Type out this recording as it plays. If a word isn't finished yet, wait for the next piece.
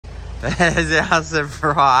There's our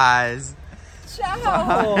surprise.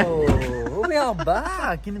 Ciao! We are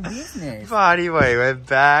back in business. Party boy, we're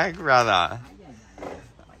back, brother.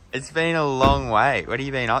 It's been a long wait. What have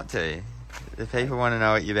you been up to? The people want to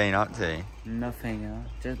know what you've been up to. Nothing,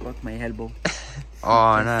 just broke my elbow.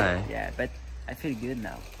 Oh no. Yeah, but I feel good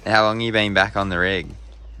now. How long have you been back on the rig?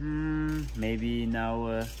 Maybe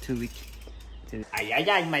now 2 weeks.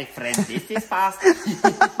 Ay, my friend, this is fast.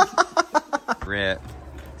 Rip.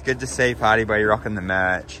 It's good to see Party Boy rocking the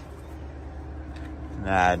merch.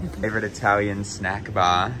 Mad. Favorite Italian snack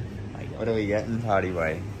bar. What are we getting, Party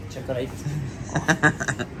Boy? Chocolate.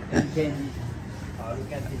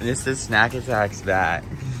 This is Snack Attack's back.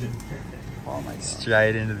 Oh my god.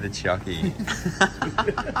 Straight into the chucky.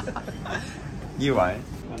 You won't.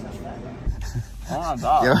 Oh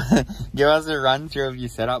god. Give us a run through of your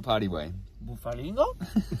setup, Party Boy. Bufalino,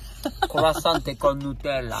 croissante con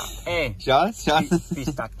Nutella e Just?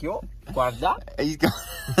 pistacchio. Guarda. He's got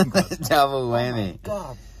double whammy.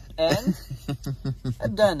 God. And a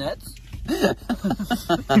donut.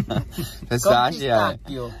 Pistachio.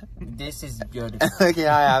 This is beautiful. Look at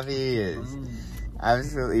how happy he is.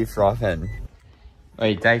 Absolutely frothing.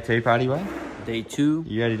 Wait, day 2, Party Boy? Day 2.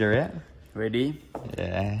 You ready to rip? Ready?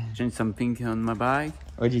 Yeah. Change some pink on my bike.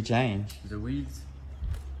 What'd you change? The wheels.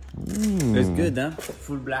 Ooh. It's good, huh?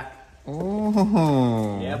 Full black.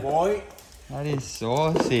 Oh. Yeah, boy. That is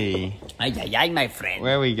saucy. Ay, my friend.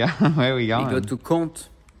 Where we go? Where we going? We go to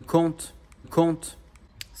Comte.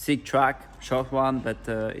 Sick track, short one, but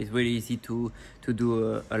it's really easy to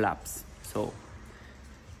do a laps. So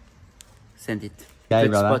send it. Okay,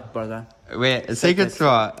 Good brother. spot, brother. Wait, a secret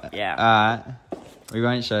spot. Yeah. We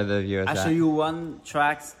won't show the viewers I'll that. show you one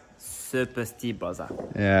track, super steep, brother.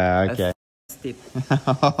 Yeah, okay. Steep.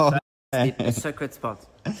 Oh, Steep. A secret spot.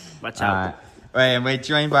 Watch out. Wait, and we're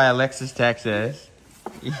joined by Alexis, Texas.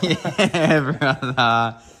 Yeah,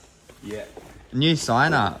 brother. Yeah. New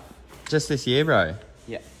sign up. Just this year, bro.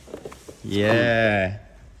 Yeah. Yeah.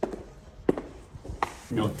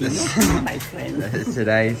 No, my friend.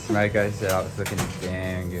 Today's smoko setup's looking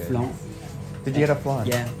damn good. Flan. Did you get a flan?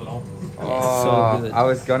 Yeah. Oh, So good. I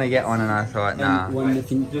was gonna get one and I thought, nah. And one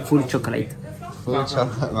muffin, full chocolate. Full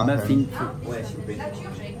chocolate muffin. Muffin.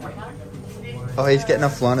 Oh, he's getting a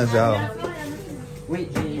flan as well. Oui,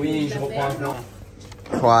 je reprends un plan.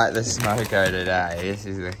 Quite the smoko today. This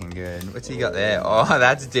is looking good. What's he got there? Oh,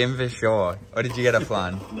 that's dim for sure. Or did you get a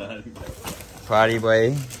flan? Party Boy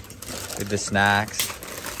with the snacks.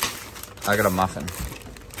 I got a muffin.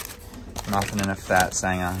 Muffin and a fat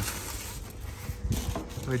sanger.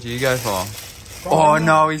 What'd you go for? Oh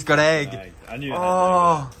no, he's got egg. I knew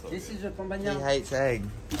Oh, This is a he compagnon. hates egg.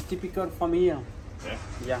 It's typical from here.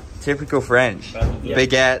 Yeah. Typical French. Yeah.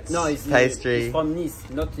 Baguettes, No, it's pastry. It's from Nice,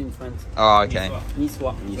 not in France. Oh, okay.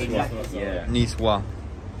 Niçois. Yeah. Niçois.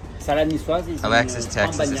 Salade niçoise is Alexis, in,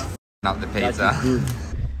 Texas is compagnon. f***ing up the pizza. That is good.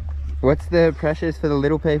 What's the pressures for the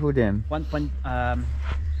little people, Dim?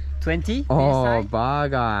 20 Oh, PSI. bar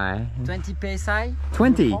guy. 20 PSI.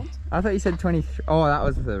 20? in front I thought you said 23. Oh, that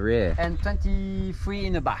was the rear. And 23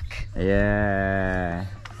 in the back. Yeah.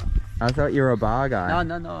 I thought you were a bar guy.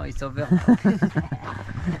 No, it's over.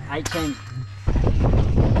 I changed.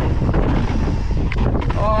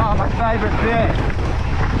 Oh, my favourite bit.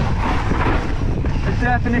 The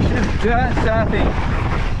definition of dirt surfing.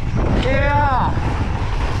 Yeah.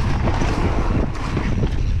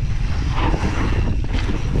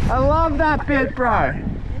 I love that bit, bro.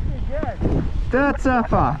 Dirt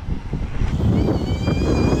surfer.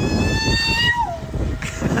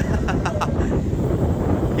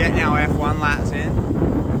 Getting our F1 laps in.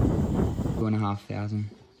 2,500.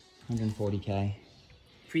 140k.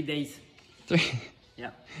 3 days. 3 Yeah.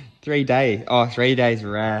 3 days. Oh, 3 days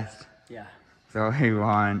rest. Yeah. So we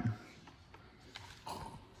want.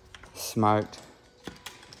 Smoked.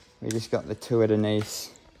 We just got the tour to Nice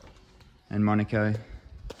and Monaco.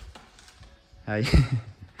 Hey.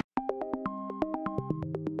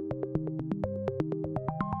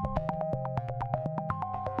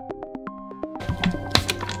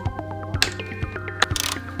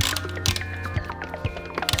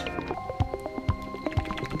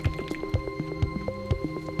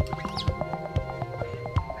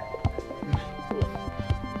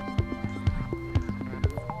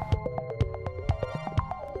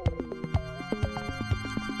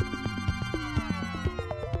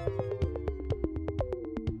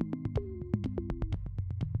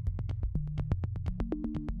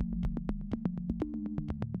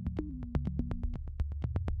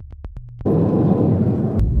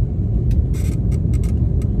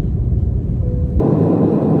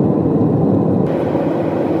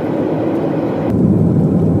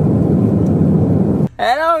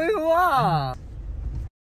 Hello everyone!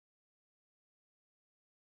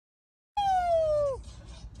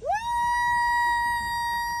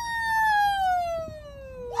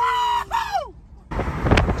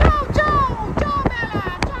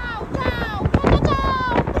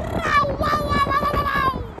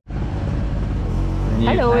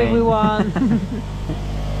 Hello everyone!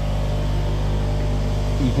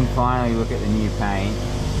 You can finally look at the new paint.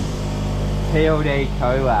 PLD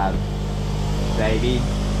collab, baby.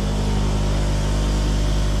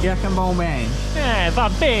 You reckon, Bomba?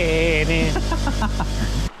 Va bene!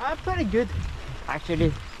 I'm pretty good,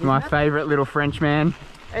 actually. My favourite little Frenchman.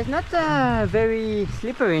 It's not very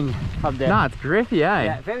slippery up there. No, it's grippy, eh?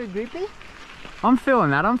 Yeah, very grippy. I'm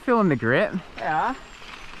feeling that. I'm feeling the grip. Yeah.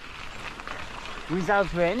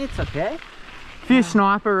 Without rain, it's okay. Few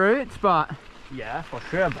sniper routes, but Yeah, for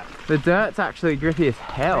sure. But the dirt's actually grippy as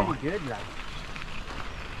hell. very good, like.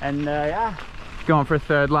 And yeah, Going for a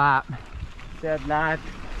third lap. third lap,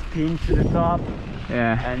 spin to the top,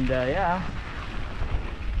 Yeah. and yeah,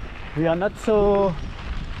 we are not so.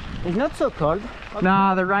 It's not so cold.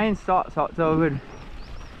 Nah, the rain stopped, so it's all good.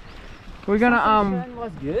 We're gonna Sensation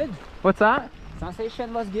was good. what's that?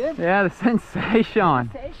 Sensation was good. Yeah, the sensation.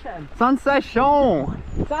 Sensation. Sensation.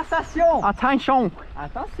 Sensation. Attention.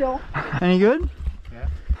 Attention. Any good? Yeah.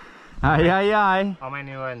 Aye, aye, aye. How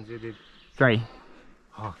many ones you did? 3.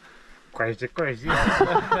 Oh, crazy. You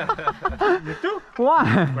too? What?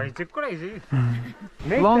 Crazy.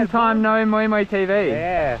 Long time no Moir TV.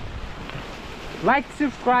 Yeah. Like,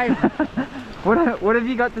 subscribe. What have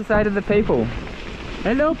you got to say to the people?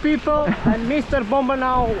 Hello people, I'm Mr. Bomba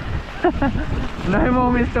now. No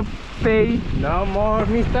more Mr. P. No more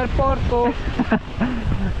Mr. Porco.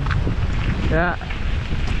 Yeah.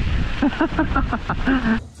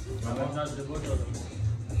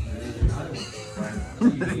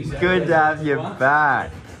 It's good to have you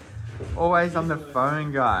back. Always on the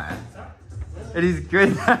phone, guy. It is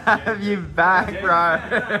good to have you back,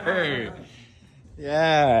 bro.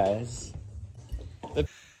 Yes.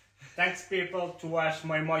 Thanks people to watch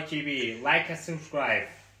my Moir TV. Like and subscribe.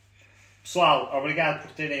 Pessoal, obrigado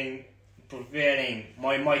por verem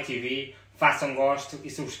Moir TV. Façam gosto e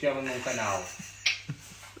subscrevam no canal.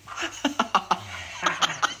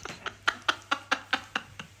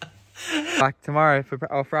 Like tomorrow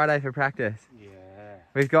or Friday for practice. Yeah.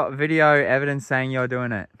 We've got video evidence saying you're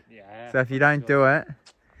doing it. Yeah. So if you don't do it,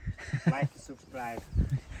 Like, subscribe.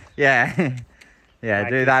 yeah, yeah, Like,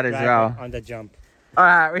 do that as subscribe well. on the jump. All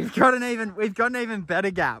right, we've got an even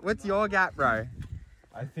better gap. What's your gap, bro?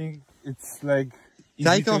 I think it's like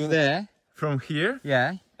Take easy off to- there. from here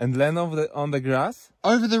Yeah. and land on the grass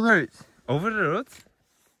Over the roots. over the road.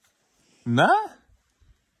 Nah.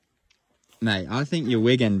 Mate, I think you're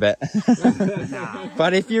wigging, but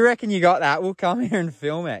but if you reckon you got that, we'll come here and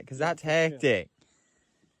film it because that's hectic.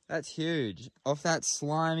 That's huge. Off that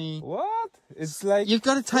slimy. What? It's like You've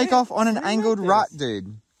got to take three- off on an 3 angled meters. rut,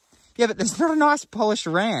 dude. Yeah, but there's not a nice polished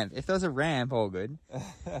ramp. If there's a ramp, all good.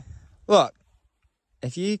 Look,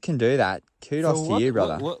 if you can do that, kudos So to what, you,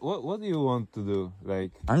 brother. What do you want to do?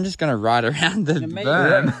 Like I'm just gonna ride around the Amazing.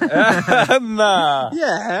 berm. nah.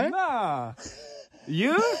 Yeah. Nah.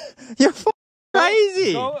 You You're f***ing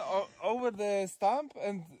crazy. go over the stump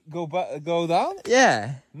and go down?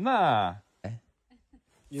 Yeah. Nah.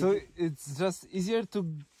 So it's just easier to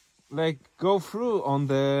like go through on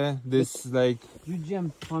this like You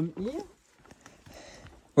jump from here?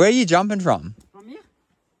 Where are you jumping from? From here?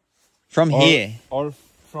 From here. or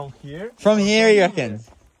from here. From here, you reckon?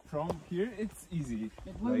 From here it's easy.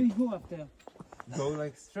 But where we go after? Go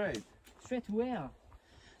like straight. Straight where?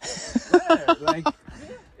 There, like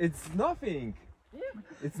it's nothing.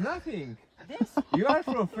 It's nothing. This? You are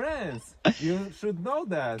from France. You should know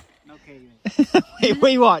that. Okay.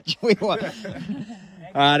 we watch. All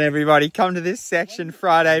right, everybody, come to this section.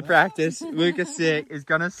 Friday practice. Lucas Sick is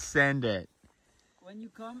gonna send it. When you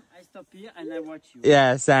come, I stop here and I watch you.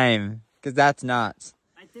 Yeah, same. Because that's nuts.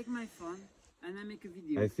 I take my phone and I make a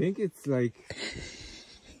video. I think it's like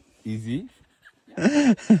easy.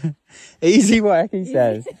 Easy work, he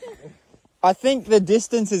says. I think the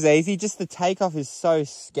distance is easy. Just the takeoff is so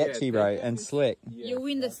sketchy, Yeah, bro, takeoff and is- slick. You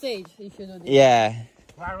win the stage if you do this. Yeah.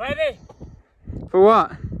 Are ready? For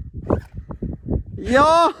what?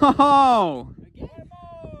 Yo!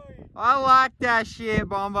 I like that shit,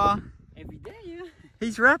 Bomba. Every day, yeah.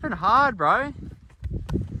 He's rapping hard, bro.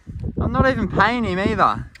 I'm not even paying him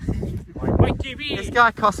either. Moir TV. This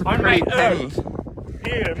guy costs a On pretty my penny.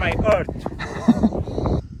 Here, my earth.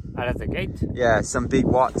 That's the gate. Yeah, some big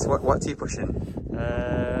watts. What's he pushing?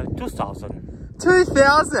 2000.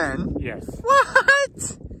 2,000? Yes.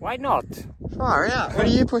 What? Why not? Far out. What are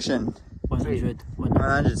you pushing? 100.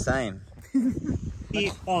 100, same. Petit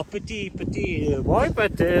boy,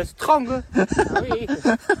 but strong. Oui.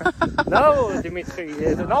 No, Dimitri,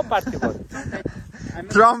 no possible.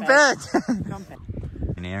 Trumpet!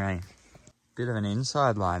 In here, eh? Bit of an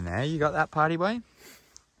inside line there. You got that, party boy?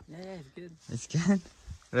 Yeah, it's good. It's good.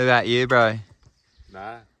 What about you, bro?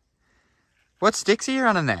 Nah, What sticks are you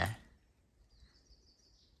running there?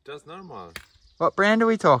 just normal. What brand are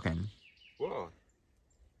we talking? Whoa,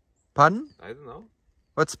 Pardon? I don't know.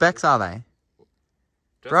 What specs are they?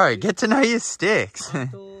 Just Bro, this. get to know your sticks.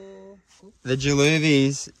 The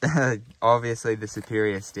Jaluvi's, obviously the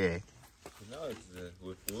superior stick. No, it's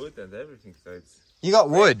with wood and everything, so it's You got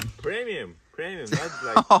wood. premium, not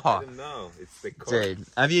like, Oh. I don't know, it's the core. Dude,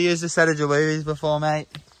 have you used a set of Jaluvi's before, mate?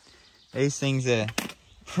 These things are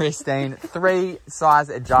pristine. 3 size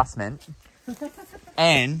adjustment.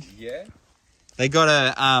 And Yeah? they got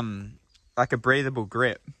a, like a breathable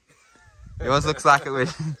grip. Yours looks like it would,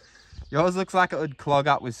 yours looks like it would clog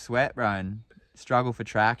up with sweat, bro, and struggle for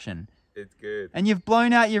traction. It's good. And you've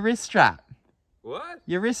blown out your wrist strap. What?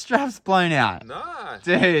 Your wrist strap's blown out. Nah.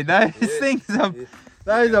 Dude, those things are,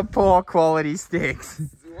 those are poor quality sticks.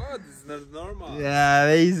 What? It's not normal.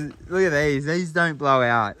 Yeah, these, look at these. These don't blow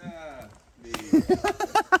out. Ah, please.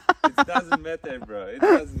 It doesn't matter, bro. It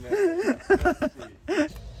doesn't matter.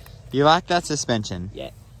 You like that suspension?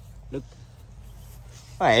 Yeah. Look.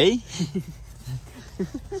 Hey.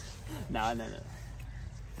 No.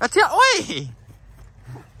 What's he up? Oi!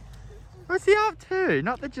 What's he up to?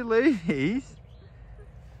 Not the Jaluvi's.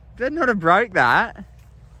 Better not have broke that.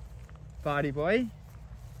 Party boy.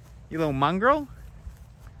 You little mongrel.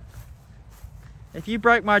 If you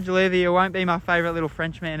broke my Jaluvi, you won't be my favourite little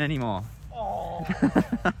Frenchman anymore. Oh.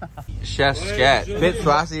 Chef's jet. Bit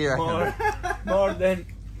spicy, you reckon? More than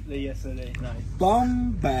the yesterday night.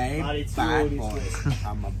 Bombay But it's bad good, boy. it's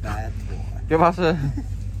I'm a bad boy. Give us a...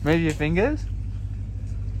 Move your fingers.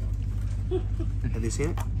 Have you seen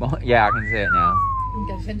it? Yeah, I can see it now.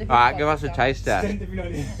 Alright, give us a taste test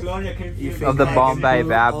of the Bombay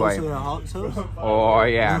bad boy. Also a hot sauce? Oh,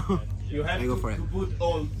 yeah. You have I go for it. to put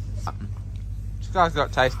all. This guy's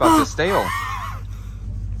got taste buds of steel.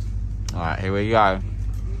 Alright, here we go.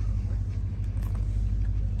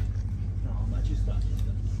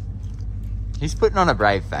 He's putting on a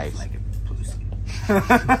brave face. Like a pussy.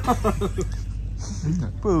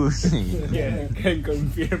 Pussy. Yeah, can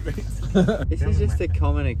confirm it. This is just a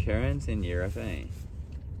common occurrence in Europe, eh?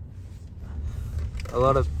 A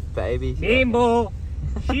lot of babies. Bimbo!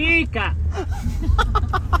 Chica!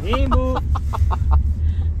 Bimbo!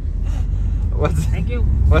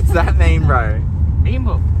 What's that mean, bro?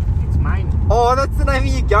 Bimbo! It's mine. Oh, that's the name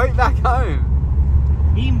of your goat back home.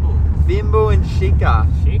 Bimbo! Bimbo and Chica.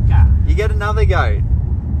 Chica! You get another goat.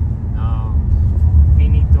 No.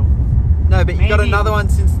 Finito. No, but you got Maybe. another one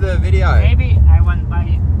since the video. Maybe I want to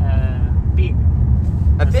buy a pig.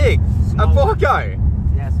 A pig. A small one. porco.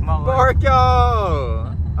 Yeah, small one.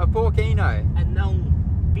 Porco. A porcino. Unknown.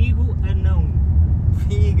 Pigu unknown.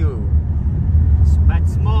 Figu. But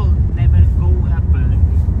small never go up.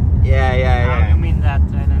 Yeah. How you mean that?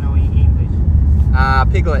 I don't know in English.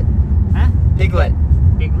 Piglet. Huh? Piglet.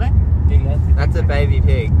 Piglet? That's a baby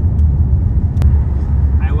pig.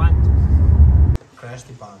 I want.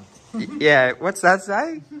 Crusty pants. Yeah, what's that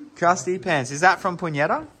say? Crusty pants. Is that from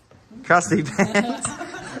Puñeta? Crusty pants.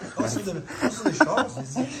 Also the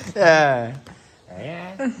shorts. Yeah.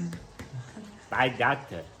 Yeah. Buy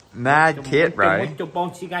that. Mad kit, bro. Muito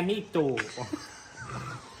bom ciganito.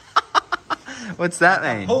 What's that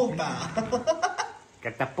mean?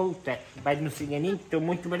 Catapulta. Vai no ciganito.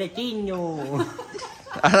 Muito baratinho.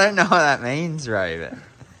 I don't know what that means, Ray, but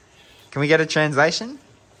can we get a translation?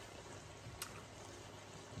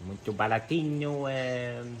 Muito baratinho.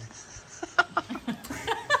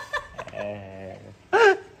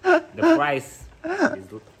 The price is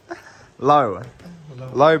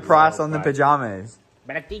Low price on the pajamas.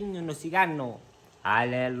 baratinho no cigano.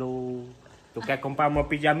 Alelo. Tu quer comprar uma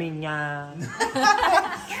pijaminha?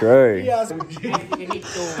 True.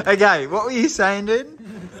 Ciganito. Okay, what were you saying, dude?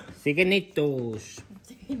 Ciganitos.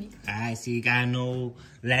 Ai, cigano.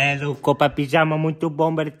 Lelo, copa pijama muito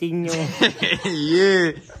bom, baratinho.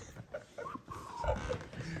 You.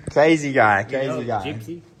 Crazy guy.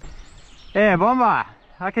 Gypsy. Yeah, Bomba.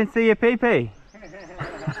 I can see your pee-pee.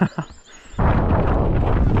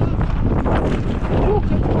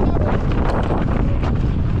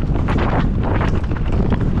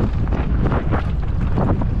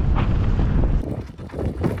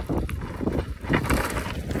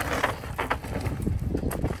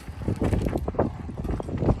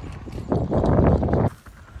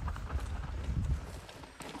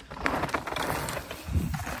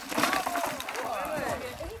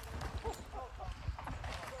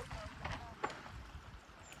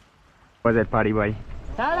 was it, Buddy Boy?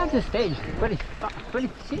 I like the stage. Pretty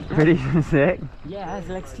sick. Pretty sick. Yeah, it's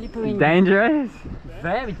like slippery. Dangerous.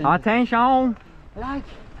 Very dangerous. Attention. Like,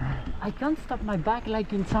 I can't stop my back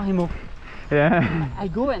like in Sarimo. Yeah. I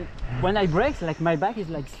go and when I brake, like my back is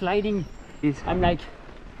like sliding. I'm like,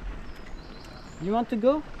 you want to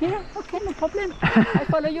go? Yeah, okay, no problem. I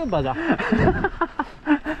follow you, brother.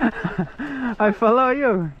 I follow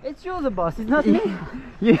you. It's you the boss, it's not me.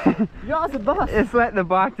 Yeah. You're the boss. Just let the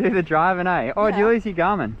bike do the driving, eh? Oh, Yeah. did you lose your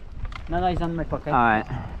Garmin? No, it's on my pocket. Alright.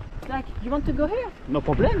 It's like, you want to go here? No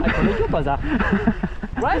problem, I follow you, brother.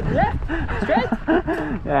 Right, left, straight.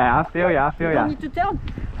 Yeah, I feel ya, I feel You don't ya. need to turn.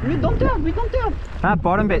 We don't turn. That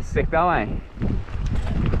bottom bit's sick though, eh?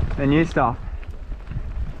 The new stuff.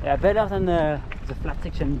 Yeah, better than the flat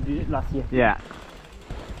section last year. Yeah.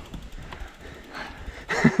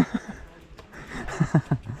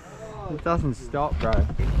 It doesn't stop, bro.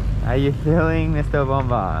 How you feeling, Mr.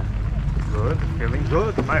 Bomba? Good, feeling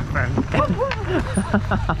good, my friend.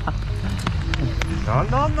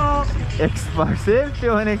 No. Explosive?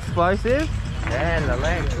 Feeling explosive? Yeah, the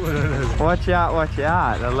leg. Watch out,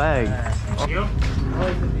 the leg.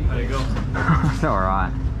 There you go. It's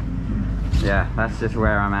alright. Yeah, that's just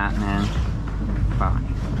where I'm at, man. Fuck.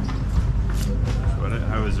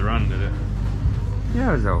 How was the run, did it? Yeah,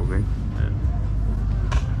 it was all good.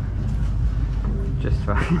 Just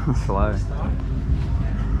fucking slow.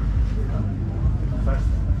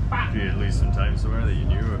 Did you at least some time somewhere that you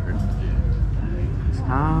knew, or did you...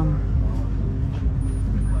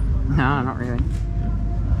 No, not really.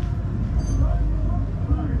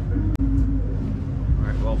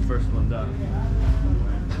 Alright, well, first one done.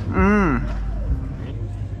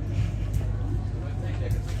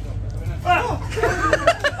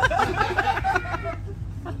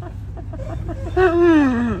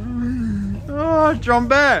 Oh,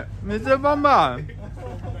 trumpet! Mr. Bomba!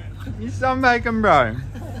 You sunbaking, bro.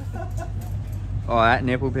 Oh, that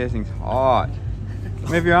nipple piercing's hot.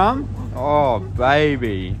 Move your arm. Oh,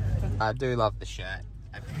 baby. I do love the shirt.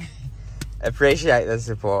 Appreciate the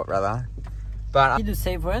support, brother. But Need a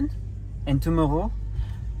safe run, and tomorrow,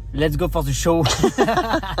 let's go for the show.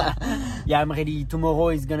 Yeah, I'm ready. Tomorrow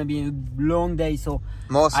is gonna be a long day, so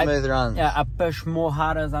more smooth runs. Yeah, I push more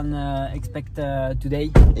harder than expect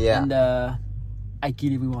today. Yeah. And I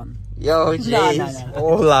kill everyone. Yo, jeez. No.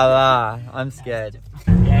 Oh la la. I'm scared.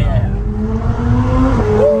 Yeah.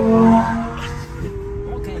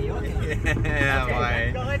 Okay. Yeah,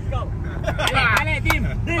 boy. Let's go. Allez, team.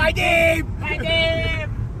 My team.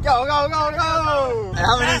 Go.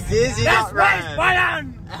 How many gears you got, Ryan? Brian.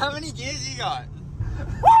 How many gears you got?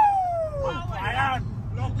 Brian.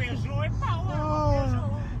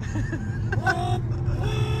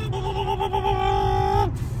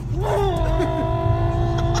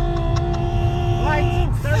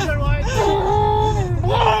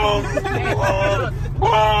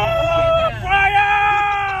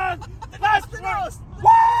 Brian! Last first!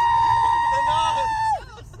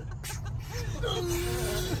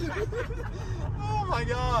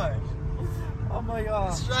 Oh my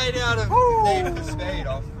god. Straight out of Need for Speed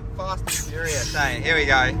off Fast and Furious. Hey, here we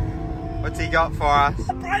go. What's he got for us?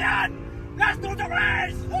 Brian! Let's do the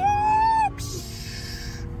race!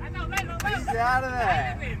 He's out of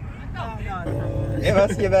there. Give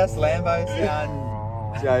us your best Lambo sound,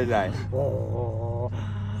 Jose.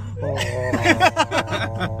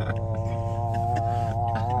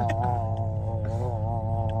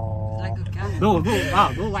 Like a cat. No, go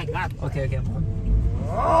like that. Okay.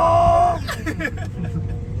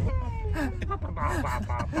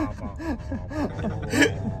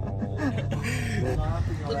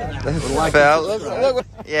 Look.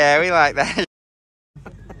 Yeah, we like that.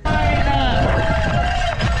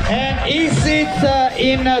 And he sits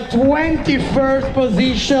in 21st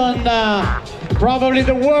position. Probably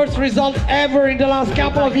the worst result ever in the last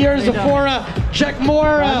couple of years for Jack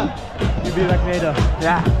Moir. You'll be back later.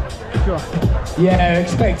 Yeah. Sure. Yeah,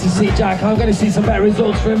 expect to see Jack. I'm going to see some better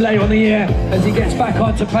results for him later on the year as he gets back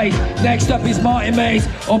onto pace. Next up is Martin Mays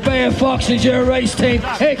on Bayer Fox Enduro Race Team.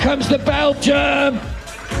 Here comes the Belgium.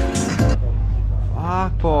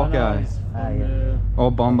 Fuck, Porco.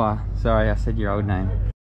 Or Bomba. Sorry, I said your old name.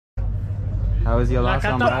 How was your last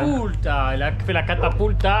one, bro? Catapulta, il a fait la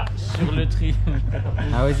catapulta sur le tri.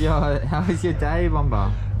 How was your day,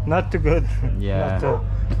 Bomba? Not too good. Yeah.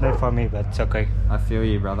 Not for me, but it's okay. I feel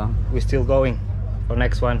you, brother. We're still going for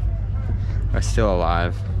next one. We're still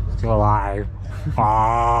alive. Still alive.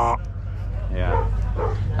 Yeah.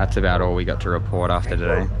 That's about all we got to report after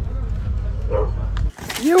today.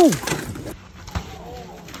 Yo!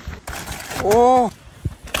 Oh!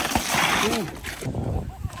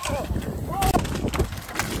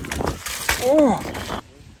 Oh!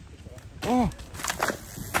 Oh!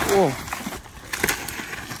 Oh!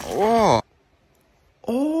 Oh!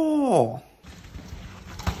 Oh!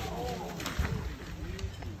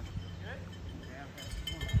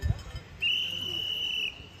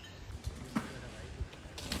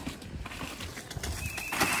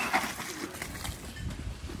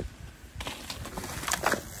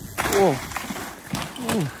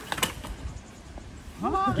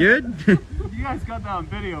 Good? You guys got that on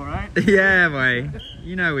video, right? Yeah, boy.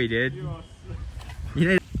 You know we did. You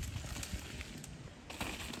need.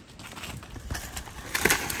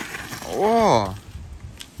 Oh.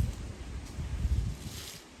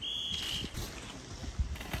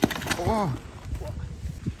 Oh.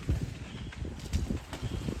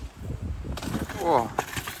 Oh.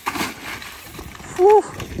 Whew.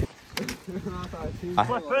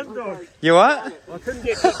 You what? I couldn't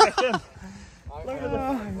get back in.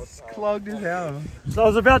 It's clogged as hell. So I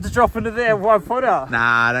was about to drop into there 1 footer.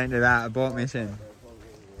 Nah, don't do that. I bought missing.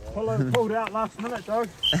 Pulled out last minute, dog.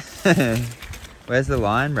 Where's the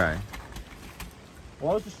line, bro?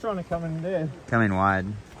 Well, I was just trying to come in there. Come in wide.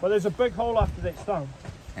 But there's a big hole after that stone.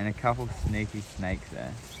 And a couple sneaky snakes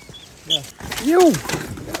there. Yeah. You!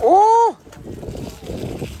 Oh!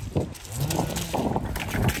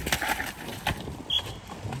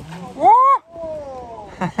 Oh!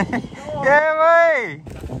 Yeah, boy!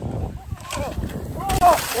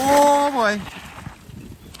 Oh, boy!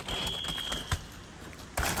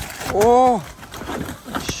 Oh!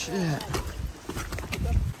 Shit!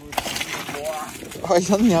 Oh,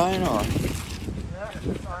 he's on the iron or?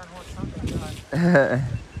 Yeah,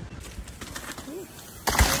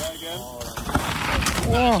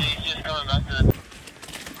 oh.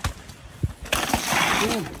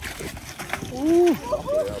 Ooh.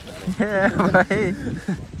 Yeah, mate.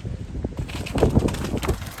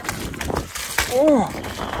 Oh.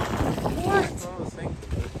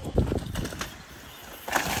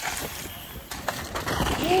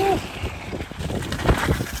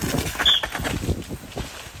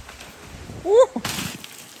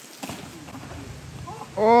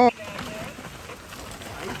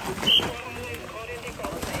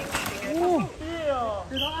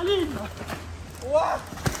 What?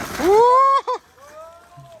 Oh.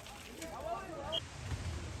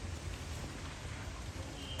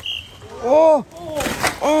 Oh!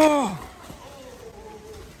 Oh!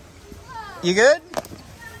 You good?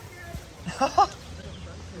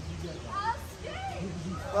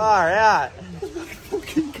 Far out.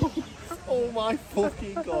 Oh my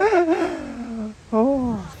fucking god.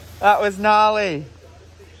 Oh, that was gnarly.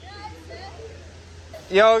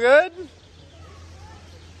 You all good?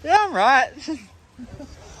 Yeah, I'm right.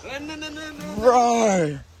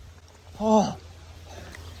 Bro. Oh.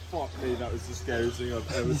 Fuck me, that was the scariest thing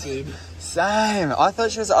I've ever seen. Same. I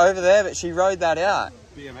thought she was over there, but she rode that out.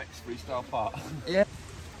 BMX freestyle part. Yeah.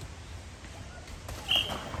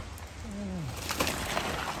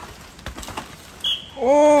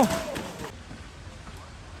 Oh.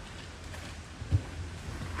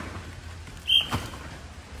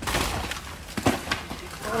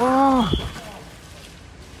 Oh.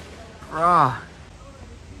 Rah.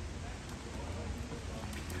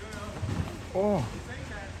 Oh.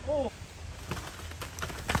 Oh.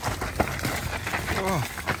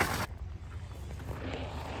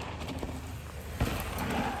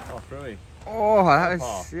 Oh, really? Oh, that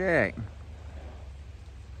was sick.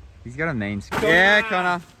 He's got a mean skin. Yeah,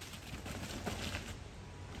 Connor.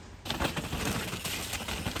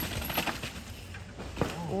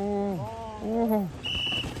 Oh. Oh.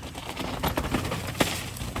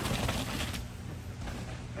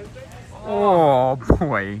 Oh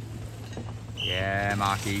boy. Yeah,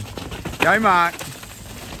 Marky. Go, Mark.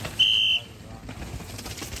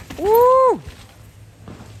 Woo!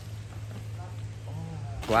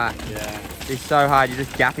 Black. Yeah. It's so hard. You're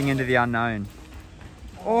just gapping into the unknown.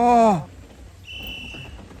 Oh.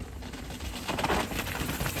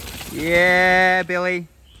 Yeah, Billy.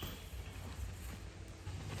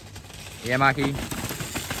 Yeah, Marky.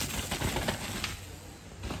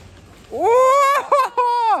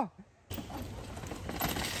 Oh!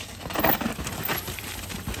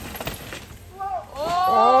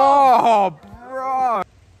 Oh, bro.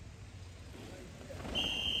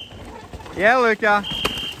 Yeah, Luca.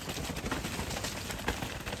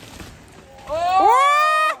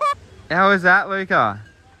 Oh! How was that, Luca?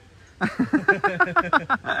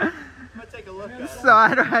 Take a look at it.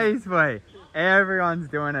 Sideways, boy. Everyone's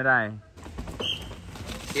doing it, eh?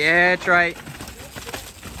 Yeah, Trey.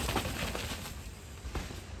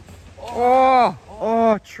 Oh,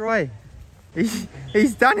 oh, Troy.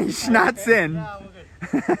 He's done his schnutz in.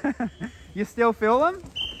 You still feel them?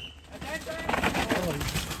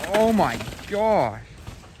 Oh my gosh.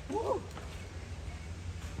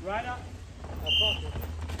 Right up.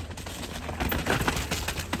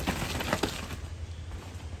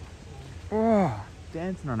 Oh,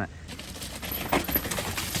 dancing on it.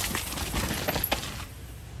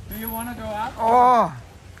 Do you want to go up? Oh.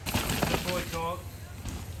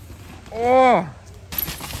 Oh.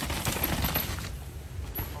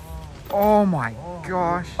 Oh my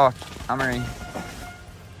gosh. Oh, Amory.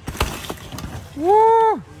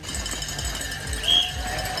 Woo.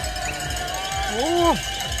 Woo.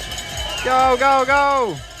 Go, go,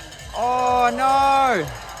 go. Oh no.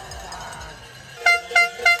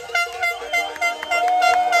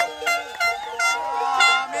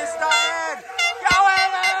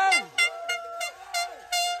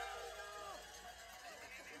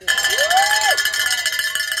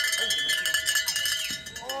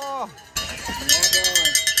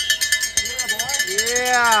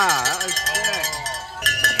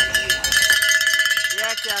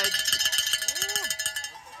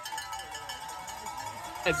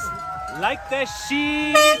 Like the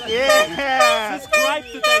sheep. Yeah. Subscribe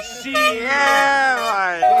to the sheep. Yeah,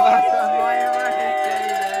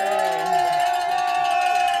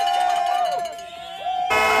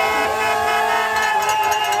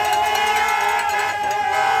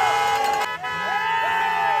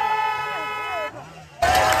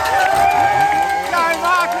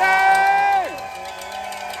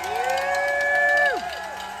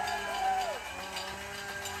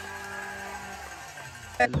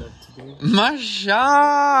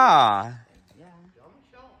 Masha!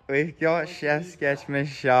 We've got Chef Sketch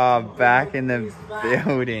Masha back in the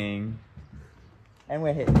building. And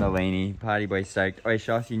we're hitting the leanie. Party boy stoked. Oh,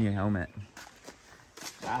 show us your new helmet.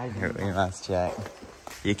 We must check.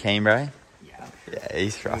 You keen, bro? Yeah. Yeah,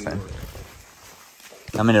 he's frothing.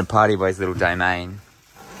 Coming to Party Boy's little domain.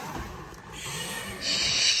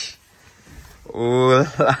 Ooh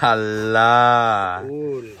la la.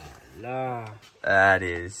 Ooh la la. That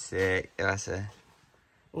is sick. That's a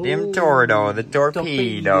dim torpedo, the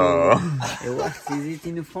torpedo. What is it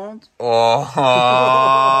in the front? Oh,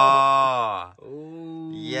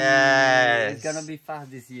 Oh, yes. it's gonna be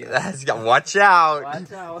fast this year. Let's go. Watch out.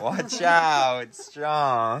 Watch out. Watch out.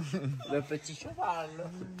 Strong. Le petit cheval.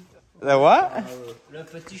 The what? Le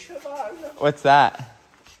petit cheval. What's that?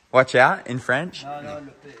 Watch out in French? No,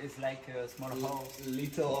 it's like a small horse.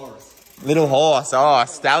 Little horse. Little horse. Oh,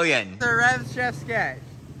 stallion. The Rev Chef Sketch.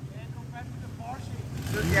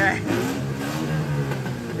 Yeah.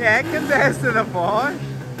 Yeah, it compares to the Porsche.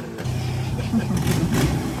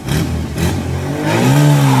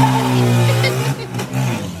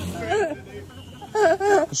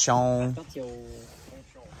 Sean.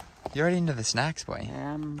 You're already into the snacks, boy.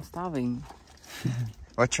 I'm starving.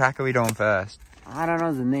 What track are we doing first? I don't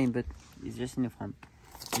know the name, but it's just in the front.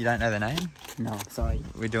 You don't know the name? No, sorry.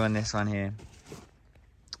 We're doing this one here.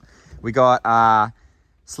 We got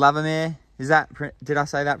Slavomir. Is that, did I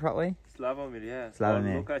say that properly? Slavomir, yeah.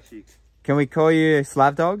 Slavomir. Lukasik. Can we call you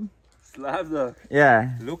Slavdog? Slavdog.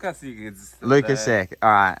 Yeah. Lukasik is... Lukasik.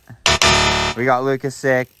 Alright. We got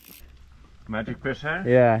Lukasik. Magic pressure?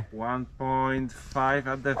 Yeah. 1.5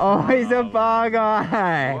 at the... Oh, he's a bar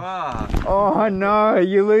guy. Wow. Oh no,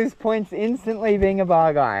 you lose points instantly being a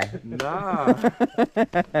bar guy. No.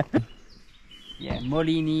 Yeah,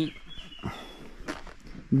 Molini.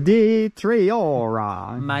 Di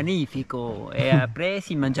Triora. Magnifico. E après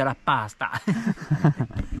si mangia la pasta.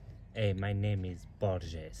 Hey, my name is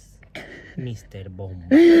Borges. Mr. Bomba.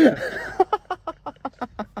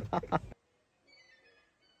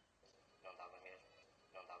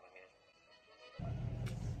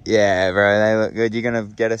 Yeah, bro, they look good. You gonna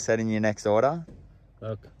get a set in your next order?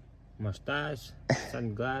 Look, mustache,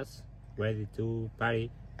 sunglass, ready to party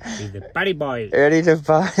with the party boys. Ready to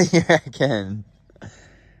party, you reckon?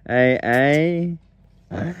 Hey.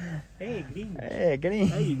 Hey, Grinch. Hey, Grinch.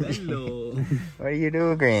 Hey, bello. What do you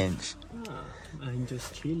do, Grinch? I'm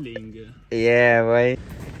just chilling. Yeah, boy.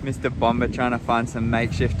 Mr. Bomba trying to find some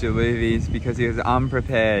makeshift jaloobies because he was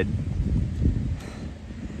unprepared.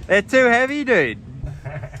 They're too heavy, dude.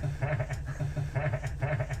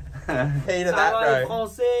 Heat of that, bro.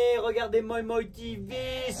 Français, regardez Moi TV,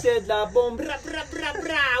 c'est de la bombe. Bra, bra, bra,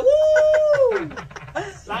 bra. Woo!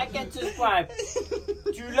 Like and subscribe.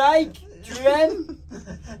 Tu like, tu aimes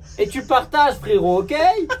et tu partages, frérot, ok?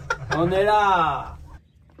 On est là.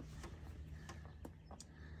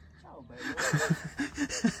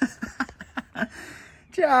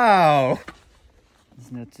 Ciao.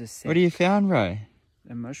 It's not the same. What have you found, bro?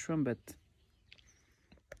 A mushroom, but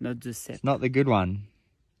not the same. Not the good one.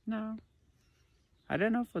 No. I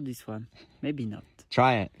don't know for this one. Maybe not.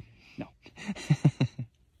 Try it. No.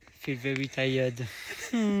 Feel very tired.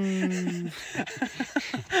 My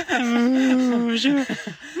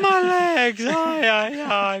legs,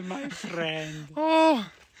 aye, my friend. Oh,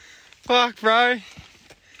 fuck, bro.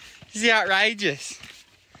 This is outrageous.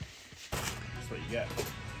 That's what you get.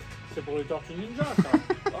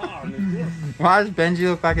 Why does Benji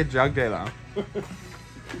look like a drug dealer?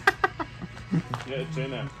 Yeah,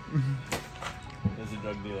 tuna. There's a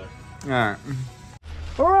drug dealer. Alright.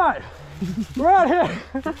 Alright, we're out here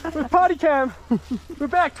with Party Cam. We're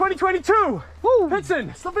back 2022. Woo!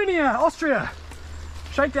 Pitsen, Slovenia, Austria.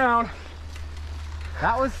 Shakedown.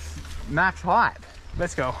 That was max hype.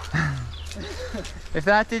 Let's go. If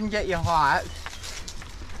that didn't get you hyped.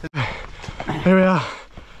 Here we are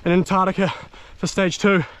in Antarctica for stage 2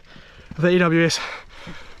 of the EWS.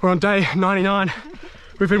 We're on day 99.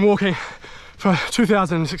 We've been walking for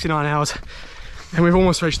 2,069 hours and we've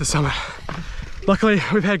almost reached the summit. Luckily,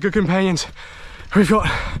 we've had good companions. We've got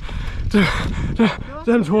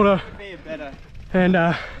Dem Torno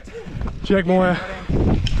and Jack Moir.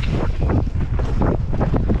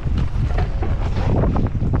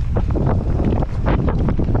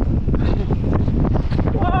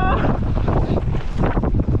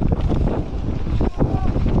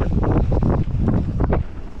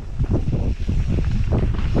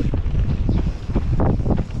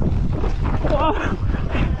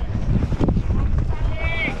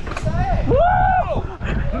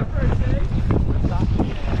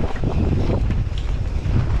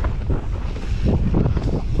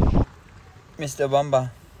 Mr.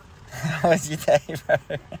 Bomba, how was your day, bro?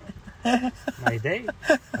 My day?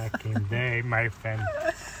 Fucking day, my friend.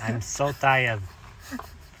 I'm so tired.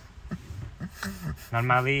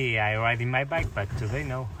 Normally I ride in my bike, but today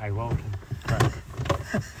no, I walk in truck.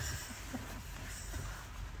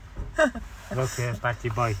 Look, party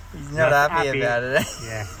boy. He's not happy about it.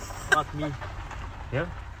 Yeah. Fuck me. Yeah.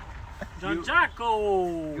 John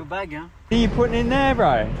Jacko! Your bag, huh? What are you putting in there,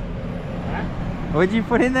 bro? Huh? What'd you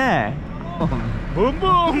put in there? Boom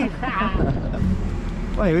boom!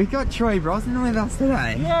 Wait, we've got Troy Brosnan with us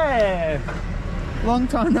today. Yeah! Long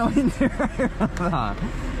time no enduro, brother.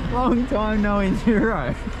 Long time no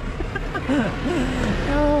enduro.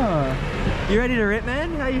 Oh. You ready to rip,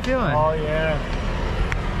 man? How you feeling? Oh yeah.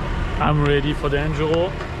 I'm ready for the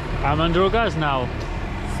enduro. I'm enduro guys now.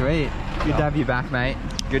 Sweet. Good to have you back, mate.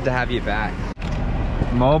 Good to have you back.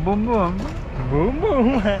 More boom boom. Boom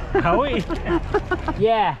boom! How is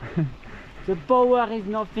Yeah. The power is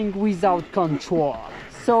nothing without control.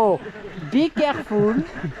 So be careful.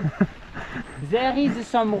 There is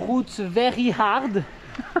some roots very hard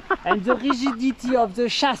and the rigidity of the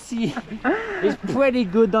chassis is pretty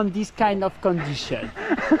good on this kind of condition.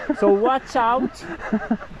 So watch out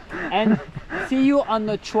and see you on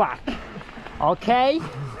the track. Okay?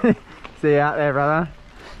 See you out there, brother.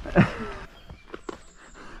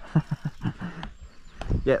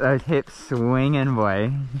 Get those hips swinging,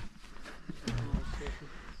 boy.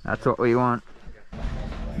 That's what we want.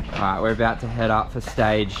 Alright, we're about to head up for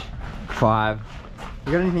stage 5.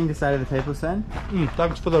 You got anything to say to the people, Sen?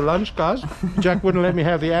 Thanks for the lunch, guys. Jack wouldn't let me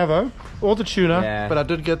have the Avo or the tuna, Yeah. but I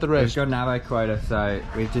did get the We've rest. got an Avo quota, so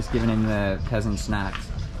we've just given him the peasant snacks.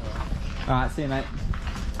 Alright, see you, mate.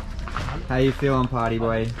 How you feeling, party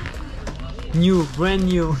boy? New, brand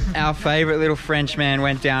new. Our favourite little Frenchman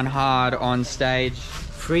went down hard on stage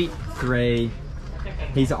 3.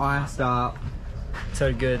 He's iced up.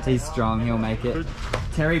 So good. He's strong, he'll make it.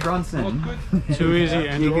 Terry Bronson. Too easy,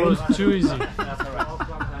 enduro is too easy.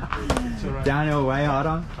 Downhill way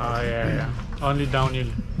harder. Oh yeah. Only downhill.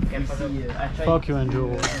 Fuck you,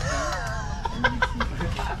 enduro.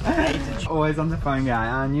 Always on the phone guy,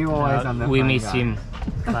 aren't you? Always on the phone we guy. miss him.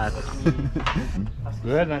 But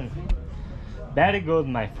good man. Very good,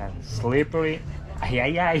 my friend. Slippery.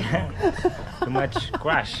 Ay. Too much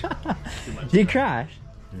crash. Did you crash?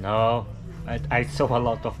 No, I saw a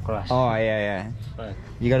lot of crash. Oh, yeah. But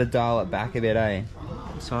You gotta dial it back a bit, eh?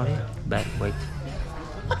 sorry, but wait.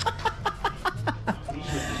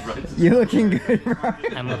 You're looking good, bro.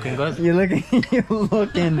 I'm looking good. You're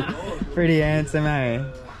looking pretty handsome, eh?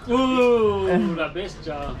 Ooh, la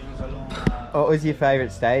bestia. What was your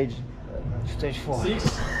favourite stage? Stage 4.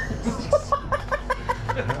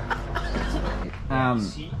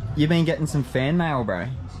 You've been getting some fan mail, bro.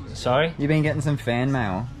 Sorry? You've been getting some fan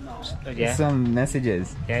mail. Yeah. Some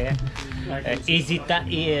messages. Yeah.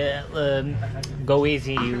 Go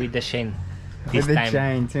easy with the chain. This With the time,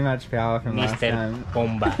 chain, too much power from last Mr. time.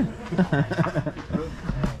 Bomba.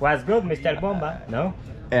 Was good, Mr. Bomba? No?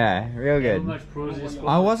 Yeah, real good.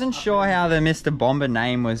 I wasn't sure how the Mr. Bomba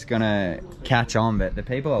name was gonna catch on, but the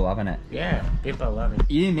people are loving it. Yeah, people love it.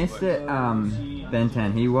 You missed it, Ben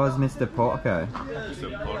 10. He was Mr. Porco.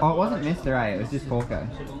 Oh, it wasn't Mr. A, it was just Porco.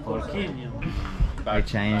 We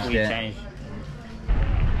changed it.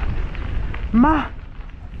 Ma!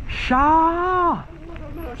 Sha!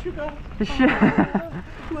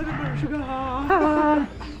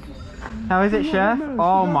 How is it, Chef?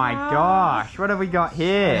 Oh my gosh, what have we got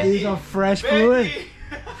here? We got fresh food.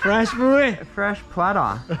 Fresh food. Fresh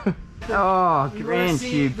platter. Oh, Grinch,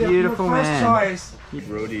 you beautiful man.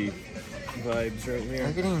 Brody vibes right here.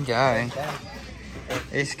 Look at him go.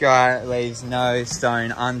 This guy leaves no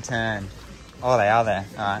stone unturned. Oh, they are there.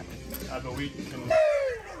 Alright.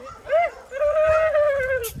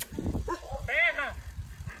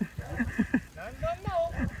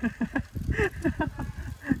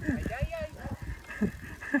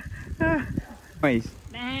 Noise.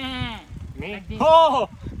 Oh!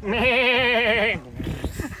 Man!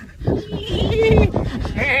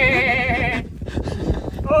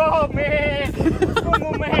 Oh man!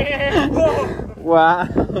 Oh man! Oh. Wow.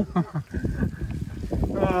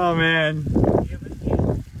 Oh man.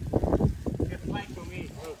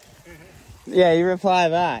 Yeah, you reply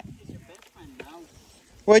back.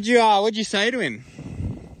 What'd you say to him?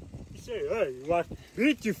 He said, "Hey, you are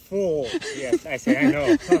beautiful." Yes, I said, I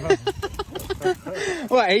know.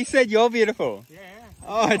 What? He said you're beautiful. Yeah.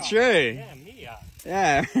 Oh, true. Yeah, me.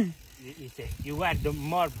 Yeah. He said, you are the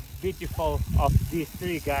more beautiful of these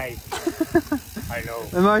three guys. I know.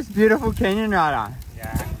 The most beautiful Kenyan rider.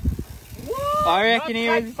 Yeah. I reckon he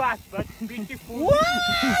was fast, but beautiful.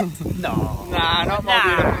 What? No. Nah, not more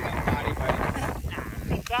beautiful than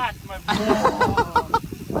That's my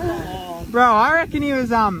Bro, I reckon he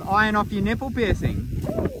was eyeing off your nipple piercing.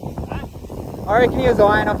 Huh? I reckon he was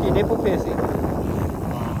eyeing off your nipple piercing.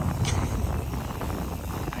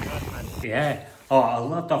 Yeah. Oh, a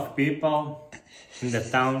lot of people in the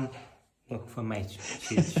town look for my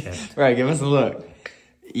cheat shirt. Right, give us a look.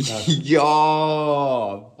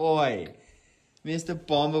 Yo, boy. Mr.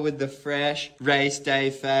 Bomba with the fresh race day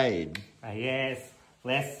fade. Yes.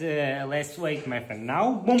 Let's wait, my friend.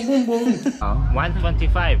 Now, boom, boom, boom. Oh.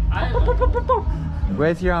 125.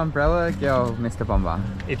 Where's your umbrella, girl, Mr. Bomba?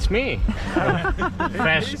 It's me.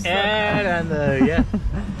 Fresh air and yeah.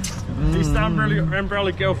 This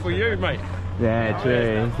umbrella girl for you, mate. Yeah,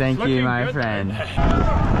 true. Thank you, my good, friend.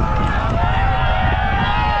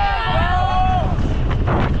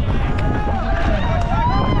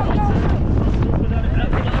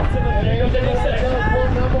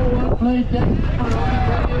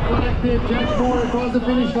 Jack Moir across the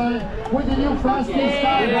finish line with the new fastest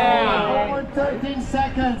time. Over 13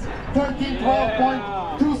 seconds,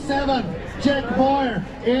 13:12.27. Jack Moir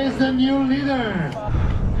is the new leader.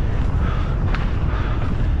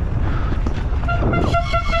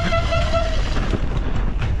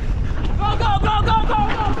 Go, go, go, go, go, go,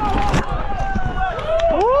 go!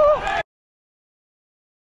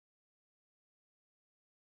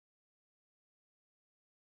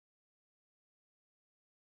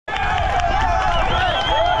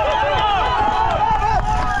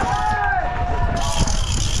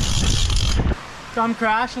 Dumb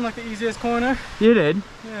crash in like the easiest corner. You did?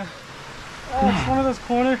 Yeah. Oh, it's one of those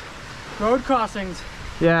corner road crossings.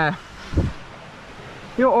 Yeah.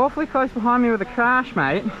 You're awfully close behind me with a crash,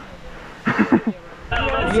 mate.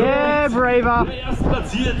 Yeah, Braver.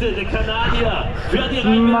 Smoked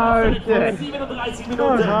it.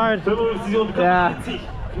 Oh, it's hard. Yeah.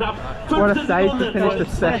 What a stage to finish the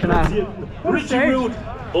session, eh? What a stage.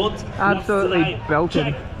 Absolutely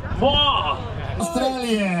belted.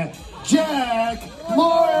 Australia, Jack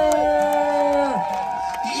Moir!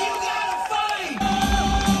 You gotta fight!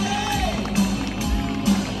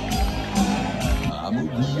 I'm a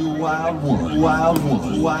real wild one, wild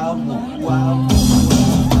one, wild one, wild one.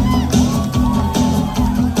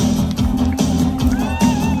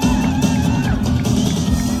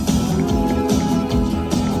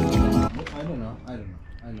 I don't know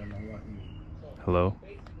what you mean. Hello?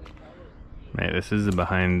 Mate, this is the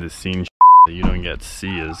behind the scenes that you don't get to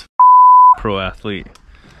see as pro athlete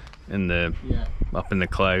in the up in the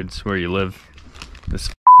clouds where you live. This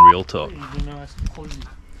real talk.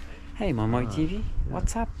 Hey, Moir TV,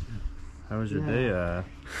 what's up? How was your day?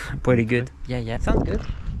 Pretty good. Yeah, sounds good.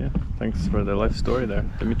 Yeah, thanks for the life story there,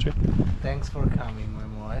 Dimitri. Thanks for coming, my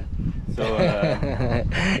boy. So,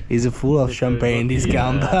 he's full of champagne, this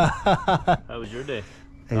camp. How was your day?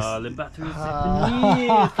 Live back through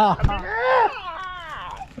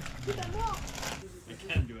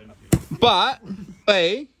But,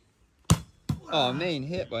 hey. Oh, mean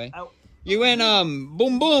hit, boy. You went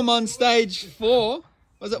boom boom on stage 4.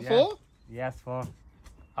 Was it 4? Yes, 4.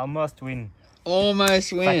 Almost win.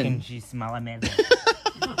 Almost win. Fucking G small man.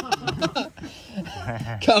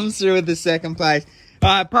 Comes through with the second place.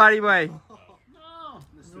 Alright, party boy.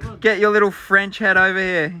 Get your little French head over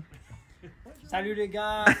here. Salut les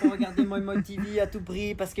gars, faut regarder Moi TV à tout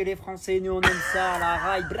prix parce que les Français, nous on aime ça, la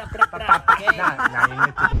raille, bra bra bra.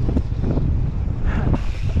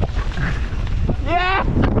 Yeah!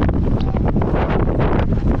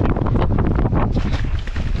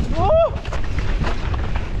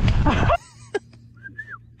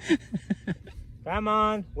 Come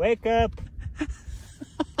on, wake up.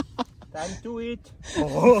 Time to eat.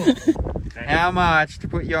 Oh. How much to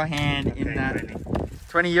put your hand in that?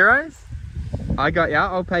 20 euros? I got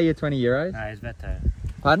ya. I'll pay you 20 euros. No, it's better.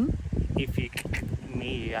 Pardon? If you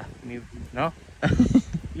me no?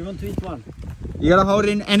 You want to eat one? You gotta hold it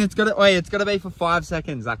in, and it's gotta wait. It's gotta be for 5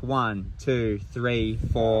 seconds. Like 1, 2, 3,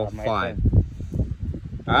 4, 5.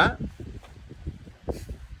 All right.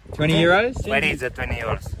 20 euros. Where is the 20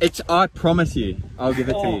 euros? It's. I promise you. I'll give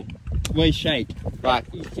it to you. We shake. Right.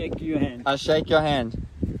 You shake your hand. I shake your hand.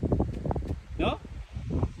 No?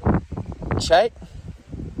 Shake.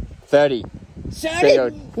 30.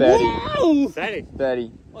 30. 30. Wow! 30.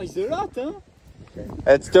 30. Oh, it's a lot, huh?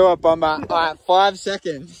 Let's do it, Bomba. Alright, 5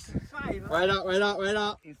 seconds. 5. Wait up, wait up, wait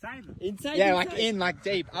up. Inside? Inside? Yeah, inside. like in, like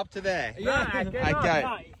deep, up to there. Yeah, I Okay. cannot.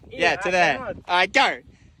 No, Yeah, to there. Alright, go.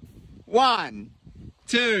 1,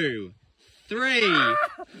 2, 3,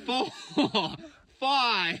 4,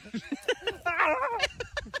 5.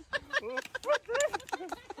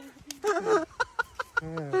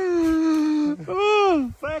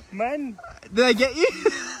 Oh, fuck, man. Did they get you?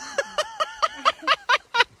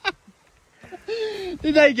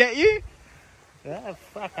 Did they get you? Yeah,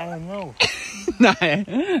 fuck, I don't know. No, I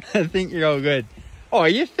think you're all good. Oh,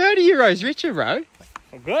 you're 30 euros richer, bro.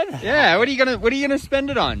 Good? Yeah, what are you gonna spend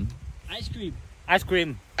it on? Ice cream. Ice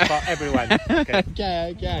cream for everyone. Okay.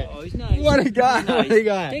 Okay. Oh, it's nice. What a guy, Nice. what a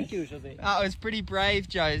guy. Thank you, Jose. That was pretty brave,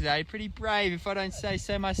 Jose. Pretty brave, if I don't say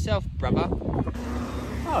so myself, brother.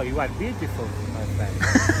 Oh, you are beautiful, my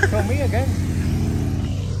friend. Show me again.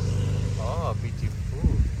 Oh, beautiful.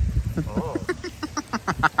 Oh.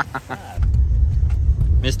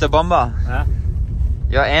 Mr. Bomba, Huh?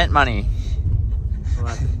 your ant money.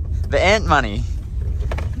 What? The ant money.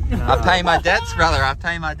 I pay my debts, brother. I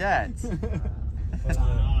pay my debts.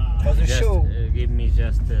 For the Just, show. give me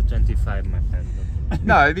just 25, my friend.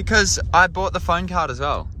 No, because I bought the phone card as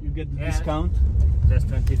well. You get the Yeah. discount. Just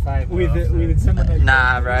 25. With someone like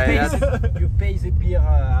Nah, bro. That's, you pay the beer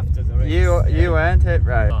after the race. you earned it,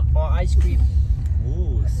 bro. Or ice cream.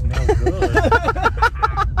 Ooh, smells good.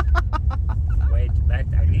 Wait, but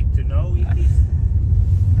I need to know if it's...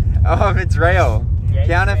 Oh, if it's real. Yeah,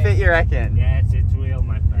 Counterfeit, you reckon? Yes, it's real,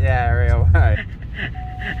 my friend. Yeah, real.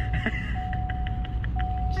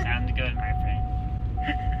 Sounds good, my friend.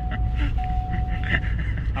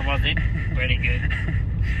 How was it? Pretty good.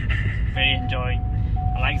 Very enjoying.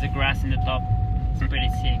 I like the grass in the top. It's pretty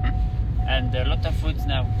sick. And a lot of foods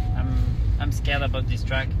now. I'm scared about this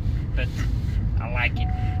track, but I like it.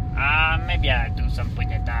 Maybe I'll do some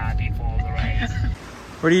puneta before the race.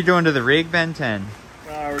 What are you doing to the rig, Ben 10?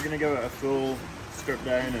 We're gonna go a full strip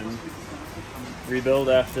down and rebuild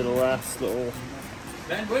after the last little.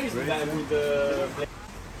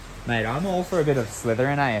 Mate, I'm all for a bit of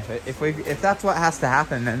slithering, eh? If that's what has to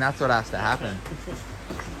happen, then that's what has to happen.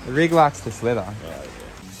 The rig likes to slither.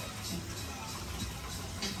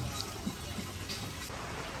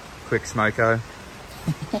 Quick smoko.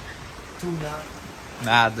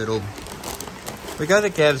 Mad little. We go to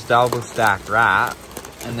Kev's double stack wrap,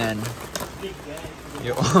 and then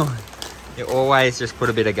you always just put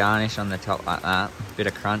a bit of garnish on the top like that. Bit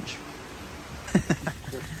of crunch.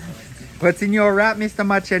 What's in your wrap, Mr.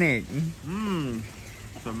 Machenik?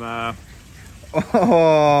 Some Oh,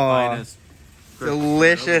 finest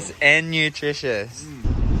delicious and nutritious.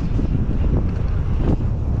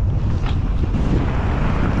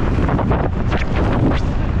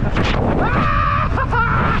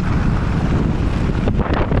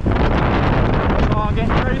 Oh, I'm getting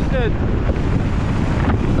roasted.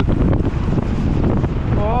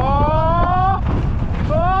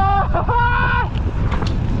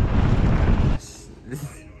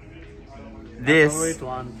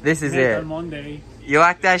 This is it. You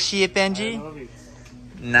like that shit, Benji?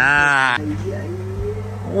 Nah.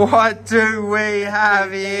 What do we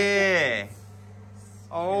have here?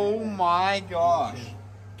 Oh my gosh.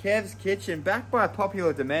 Kev's Kitchen, back by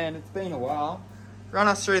popular demand. It's been a while. Run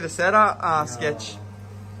us through the setup, Sketch.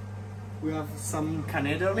 We have some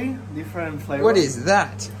canederly, different flavors. What is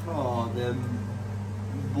that? Oh, the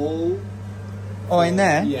bowl. Oh, in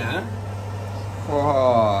there? Yeah.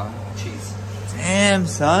 Oh, Cheese. damn,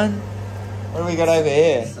 son. What do we got over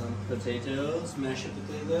here? Some potatoes, mashed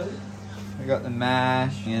potatoes. We got the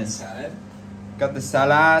mash. Yes. Salad. Got the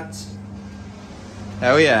salad.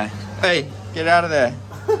 Oh yeah. Hey, get out of there.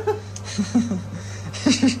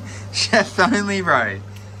 Chef only, bro.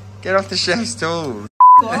 Get off the chef's tools.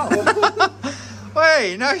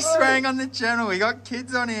 Wait, no swearing on the channel. We got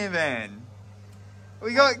kids on here, man.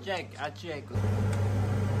 We got... I check.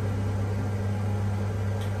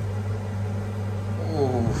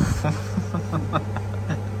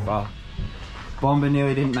 Wow. Bomba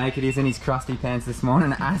nearly didn't make it. He's in his crusty pants this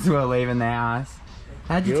morning as we're leaving the house.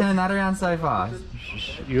 How'd you turn that around so fast?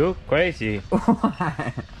 You're crazy.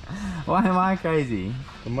 Why? Why am I crazy?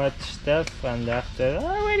 Too much stuff and after,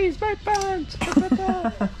 oh, where is my pants?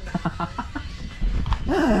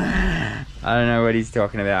 I don't know what he's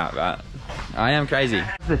talking about, but I am crazy.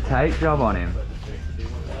 The tape job on him.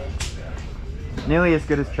 Nearly as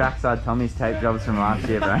good as trackside Tommy's tape jobs from last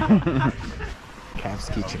year, bro. Calf's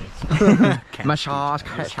kitchen. Massage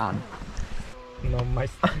kitchen. No, my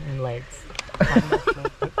legs.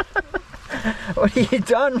 What have you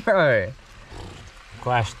done, bro?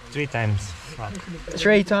 Crashed 3 times.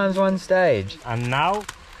 3 times one stage. And now,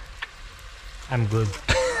 I'm good.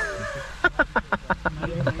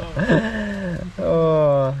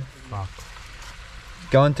 Oh. Fuck.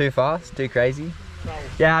 Going too fast? Too crazy?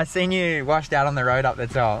 Yeah, I seen you washed out on the road up the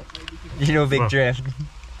top. You do a big drift.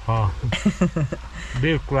 Oh.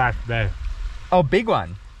 Big crash there. Oh, big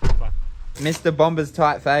one. Fuck. Mr. Bomba's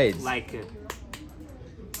tight fades. Like it.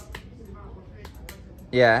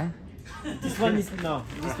 Yeah. This one is no.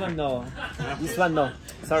 This one no. This one no.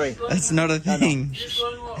 Sorry. That's not a thing.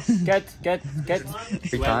 Get.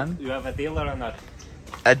 Every time? You have a dealer or not?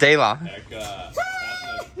 A dealer.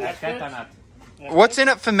 Haircut or not? What's in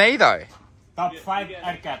it for me though? Top 5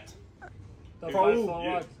 haircut. Top 5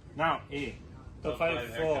 for what? No, E. Top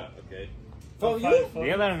 5 for. Okay. For you?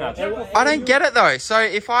 Dealer or not? I don't get it though. So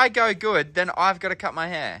if I go good, then I've got to cut my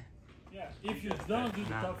hair. Yeah, if you don't do the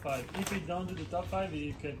top 5, if you don't do the top 5,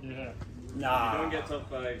 you cut the hair. Nah. If you don't get top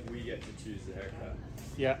 5, we get to choose the haircut.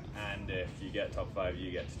 Yeah. And if you get top 5,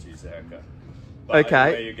 you get to choose the haircut. But Okay.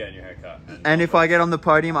 either way, you're getting your haircut. And if I get on the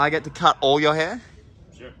podium, I get to cut all your hair?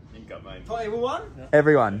 Sure, you can cut mine. For everyone?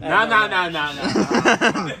 Everyone. No.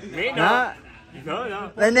 Me no. Nah,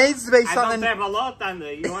 No. there needs to be I something. don't have a lot and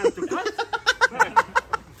you want to cut?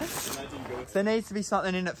 There needs to be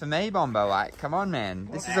something in it for me, Bomba. Like, come on, man.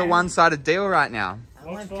 This is a one-sided deal right now.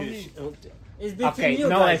 It's between Okay, you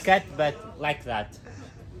no guys. haircut, but like that.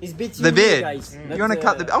 It's between The you beard. guys. You want to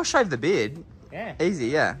cut the? I'll shave the beard. Yeah. Easy,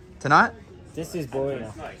 yeah. Tonight. This is boring.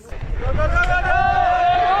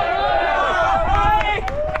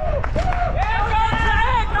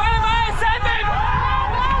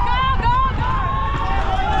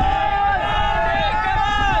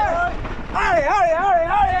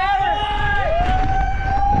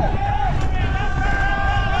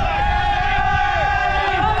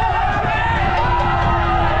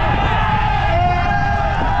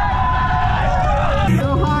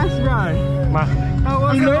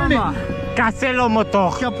 I'm learning. Cancelo motor.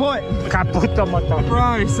 Caputo motor.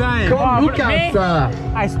 Bro, same. Come on, Lucas.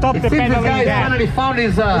 I stopped It the seems this pedaling guy there. finally found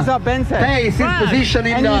his What's up, Ben? pace, his position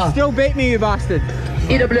in And you the still beat me, you bastard.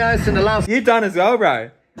 EWS in the last. You done as well, bro.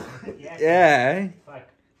 Yeah.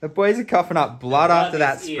 The boys are coughing up blood after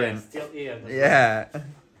that sprint. Still here. Yeah.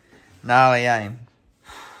 Gnarly aim.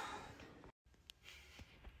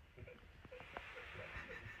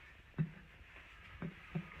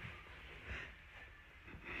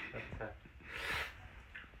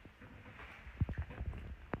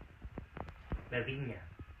 La viña.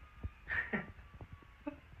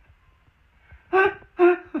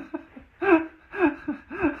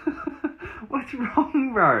 What's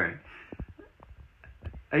wrong, bro?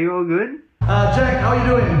 Are you all good? Jack, how are you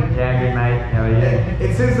doing? Yeah, good, mate. How are you?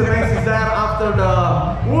 It seems the best is there after the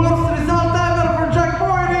worst result ever for Jack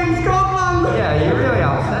Moir in Scotland. Yeah, you really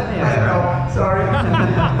upset me. I know, sorry.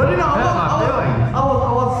 But you know, I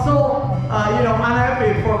was so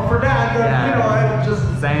unhappy for that. Yeah. I just.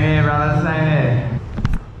 Same here, brother. Same here.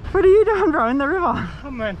 What are you doing, bro, in the river?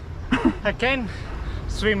 Oh man, I can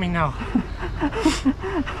swimming now.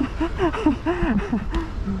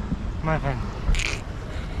 My friend.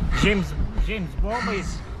 James Bomba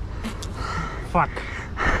is fuck.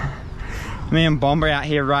 Me and Bomba out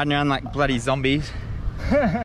here riding around like bloody zombies.